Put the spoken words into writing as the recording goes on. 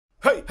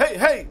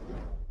Hey!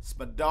 It's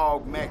my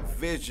dog Mac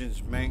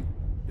Visions, man.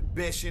 The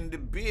best in the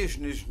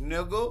business,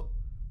 nigga.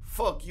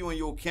 Fuck you and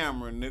your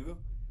camera, nigga.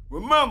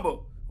 Remember,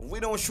 if we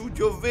don't shoot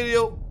your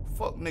video,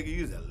 fuck nigga,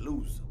 you's a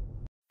loser.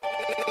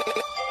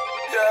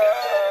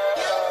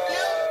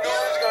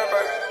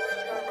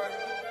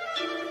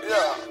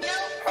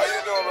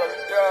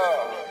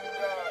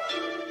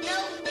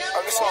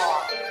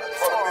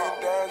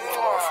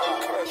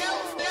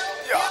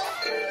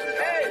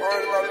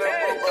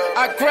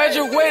 I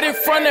graduated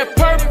from that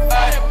purple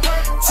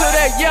to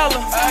that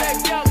yellow.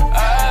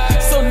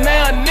 So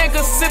now a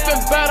nigga sipping,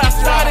 but I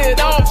started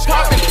off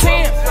popping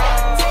 10.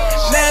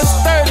 Now it's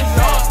 30.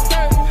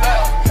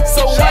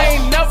 So I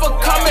ain't never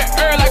coming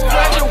early. I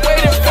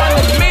graduated from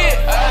the mid.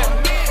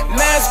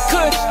 Now it's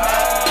Kush.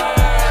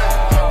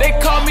 They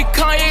call me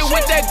Kanye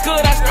with that good.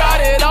 I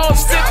started off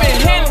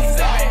sipping Henny.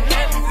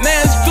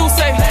 Now it's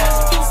Duce.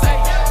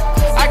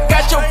 I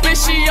got your bitch,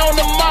 she on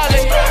the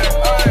Molly.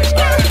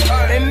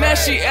 And now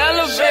she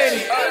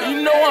elevated.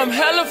 You know I'm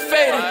hella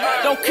faded.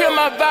 Don't kill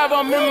my vibe,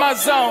 I'm in my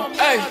zone.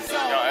 Hey,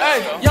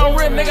 young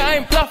real nigga, I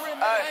ain't bluffing.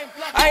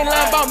 I ain't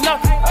lying about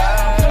nothing.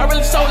 I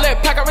really sold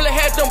that pack, I really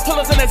had them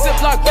pullers in that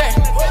Ziploc bag.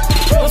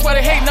 That's why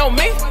they hating on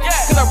me,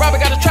 cause I rob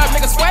it, got a trap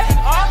nigga sweat.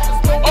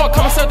 Or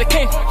come and serve the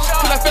king,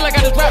 cause I feel like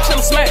I just rap shit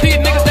and smack.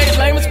 These niggas, they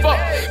lame as fuck.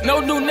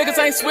 No new niggas,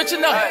 ain't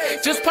switching up.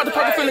 Just pop the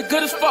purple, feeling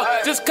good as fuck.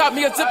 Just caught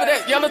me a zip of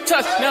that yellow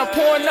touch. Now I'm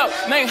pouring up.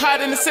 Now ain't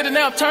hot in the city,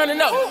 now I'm turning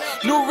up.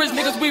 New rich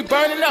niggas, we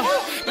burning up.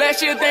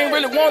 Last year they ain't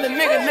really want a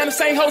nigga. Now the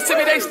same whole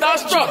city, they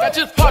starstruck. I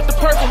just popped the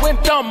purple,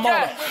 went dumb on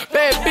her.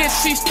 Bad bitch,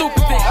 she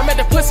stupid thick. I made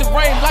the pussy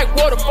rain like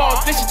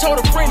waterfalls. Then she told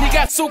a friend he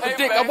got super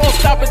dick. I won't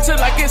stop until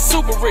I get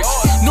super rich.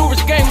 New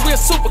rich gang, we a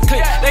super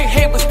click. They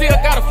hate but still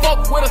gotta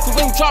fuck with us. Cause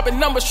we ain't dropping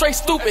numbers, straight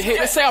stupid hit.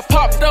 They say I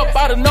popped up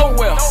out of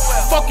nowhere.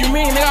 Fuck you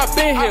mean, nigga, I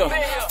been here.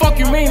 Fuck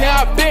you mean,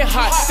 nigga, I been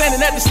hot.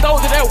 Standing at the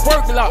stove that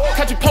work a lot.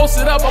 Catch you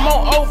posted up, I'm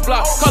on old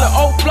block. Call it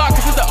old block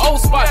cause it's the old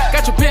spot.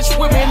 Got your bitch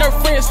with me and her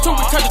friends too.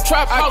 We turn the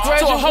trap house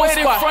to a whole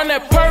spot. From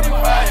that purple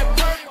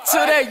to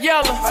that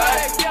yellow.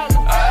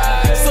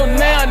 So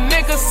now a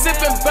nigga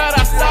sipping, but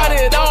I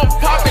started off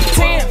popping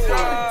 10.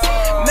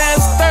 Now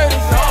it's 30.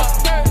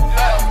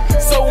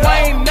 So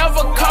I ain't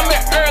never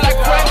coming early. I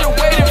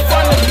graduated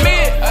from the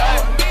mid.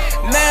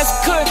 Now it's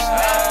Kush.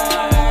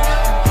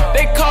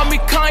 They call me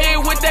Kanye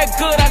with that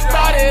good. I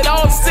started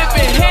off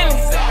sipping Henny.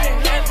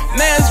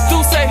 Now it's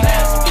Duce.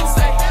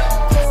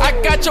 I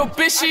got your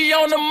bitch, she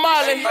on the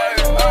Molly.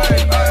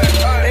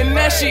 And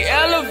now she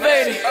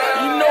elevated.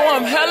 You know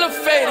I'm hella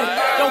faded.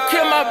 Don't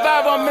kill my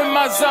vibe, I'm in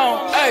my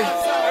zone. Ay.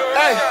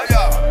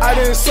 I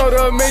done sold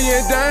 $1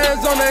 million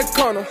dimes on that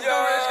corner.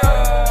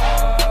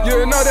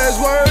 You know that's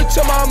word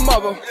to my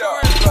mother.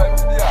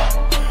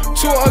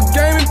 To a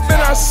game and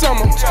fin our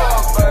summer.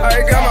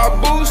 I got my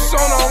boots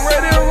on, I'm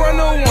ready to run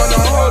the one.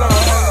 Hold on.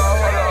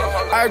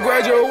 I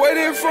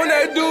graduated from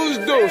that deuce.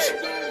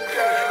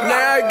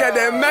 Now I got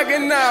that Mac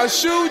and now I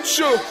shoot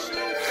you.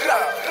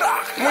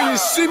 When you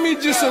see me,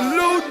 just a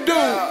little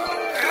dude.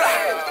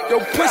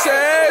 Your pussy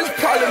ass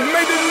probably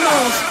made the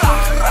news.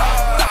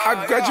 I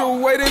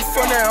graduated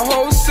from that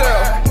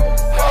wholesale.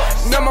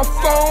 Now my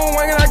phone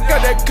ringing, I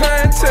got that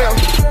clientele.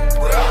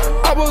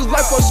 I was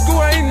like for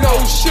school, ain't no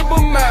shit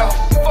but math.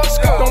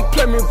 Don't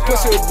play me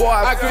pussy, boy.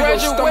 I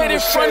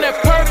graduated from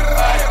that purple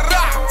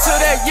to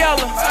that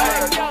yellow.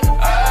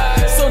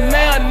 So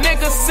now a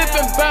nigga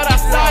sipping, but I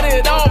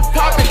started off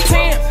popping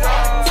 10.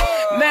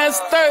 Now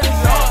it's 30.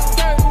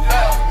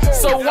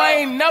 So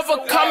I ain't never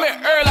coming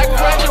early. I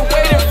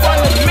graduated from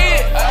the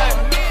mid.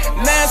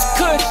 Now it's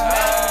Kush.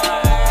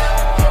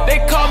 They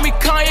call me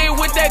Kanye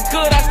with that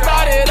good. I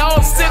started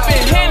off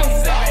sipping Henny.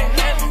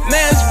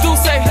 Now it's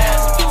Duce.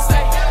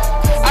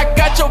 I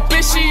got your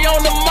bitch, she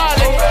on the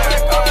Molly.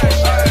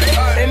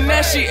 And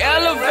now she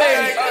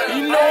elevated.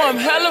 You know I'm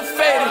hella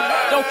faded.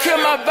 Don't kill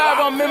my vibe,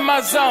 I'm in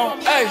my zone.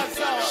 Ay.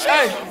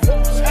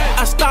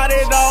 I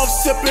started off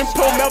sipping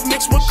pro milk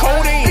mixed with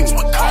codeine.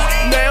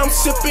 Now I'm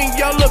sipping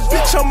yellow,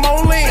 bitch, I'm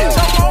on lean.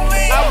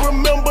 I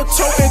remember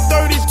toting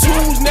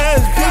 32s, now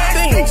it's big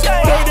things.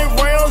 30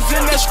 rounds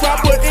in that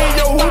scrapper in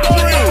your hoop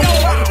ring.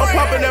 I'm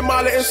popping that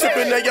molly and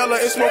sipping that yellow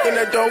and smoking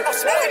that dope.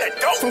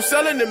 From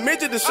selling the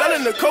midget to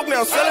selling the coke,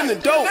 now I'm selling the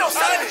dope.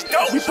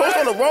 We post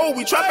on the road,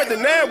 we trap at the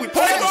nab, we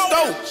post on the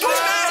stove.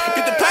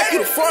 Get the pack to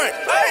the front,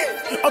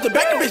 off the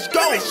back the bitch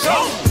go.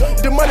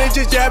 The money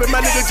just jabbing,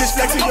 my nigga just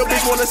flexing, your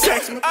bitch wanna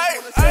sex me.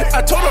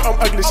 I told her I'm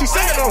ugly, she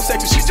said I'm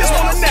sexy, she just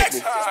wanna neck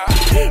me.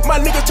 My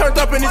nigga turned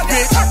up in this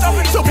bitch,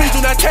 so please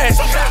do not cash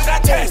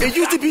me. It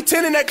used to be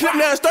 10 in that clip,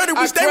 now it's 30,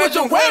 we stay with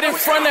your graduated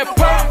from that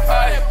purple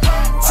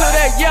to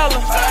that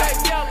yellow.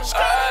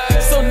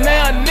 So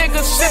now a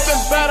nigga sipping,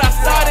 but I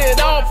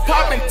started off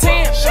popping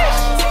 10.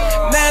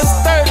 Now it's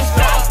 30.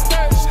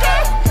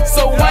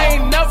 So I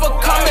ain't never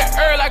coming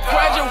early. I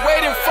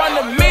graduated from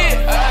the mid.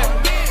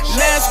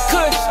 Now it's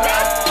Kush.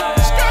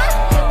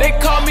 They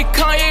call me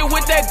Kanye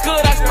with that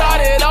good. I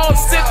started off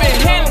sipping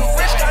Henny.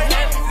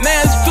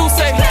 Now it's Duce.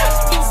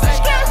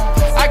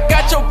 I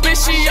got your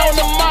bitch, she on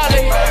the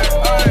Molly.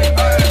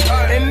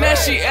 And now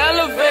she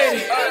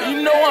elevated.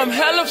 You know I'm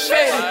hella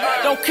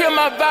faded. Don't kill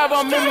my vibe,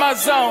 I'm in my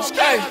zone.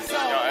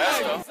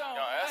 Hey.